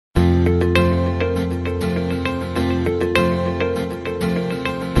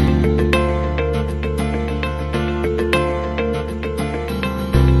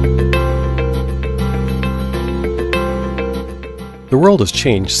world has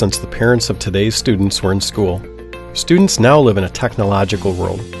changed since the parents of today's students were in school. Students now live in a technological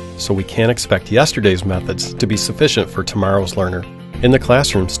world, so we can't expect yesterday's methods to be sufficient for tomorrow's learner. In the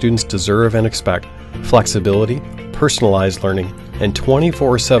classroom, students deserve and expect flexibility, personalized learning, and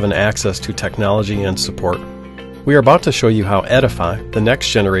 24/7 access to technology and support. We are about to show you how Edify, the next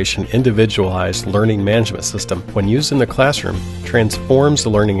generation individualized learning management system, when used in the classroom, transforms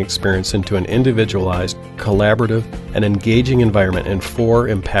the learning experience into an individualized, collaborative, and engaging environment in 4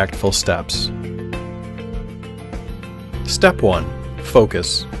 impactful steps. Step 1.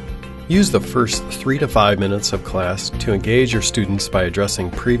 Focus. Use the first 3 to 5 minutes of class to engage your students by addressing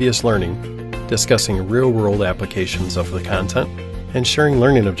previous learning, discussing real-world applications of the content, and sharing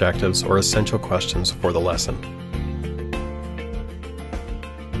learning objectives or essential questions for the lesson.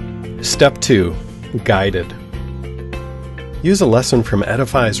 Step 2. Guided. Use a lesson from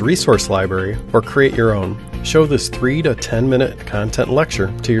Edify's resource library or create your own. Show this 3 to 10 minute content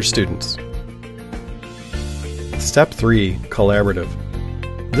lecture to your students. Step 3. Collaborative.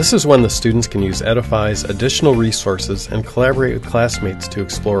 This is when the students can use Edify's additional resources and collaborate with classmates to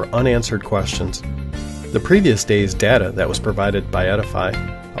explore unanswered questions. The previous day's data that was provided by Edify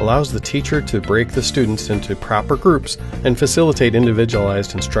allows the teacher to break the students into proper groups and facilitate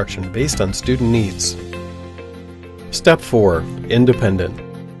individualized instruction based on student needs. Step 4. Independent.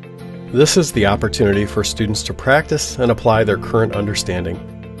 This is the opportunity for students to practice and apply their current understanding.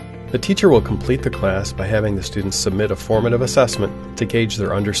 The teacher will complete the class by having the students submit a formative assessment to gauge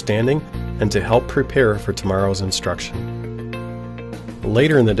their understanding and to help prepare for tomorrow's instruction.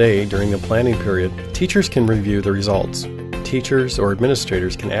 Later in the day, during the planning period, teachers can review the results. Teachers or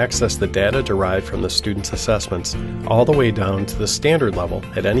administrators can access the data derived from the students' assessments all the way down to the standard level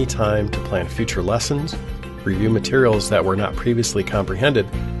at any time to plan future lessons, review materials that were not previously comprehended,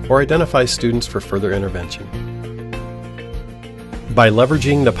 or identify students for further intervention. By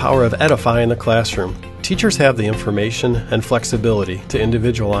leveraging the power of Edify in the classroom, teachers have the information and flexibility to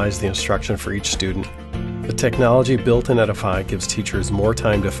individualize the instruction for each student. The technology built in Edify gives teachers more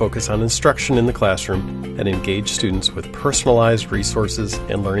time to focus on instruction in the classroom and engage students with personalized resources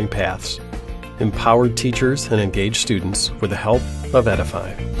and learning paths. Empowered teachers and engaged students with the help of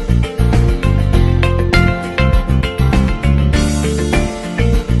Edify.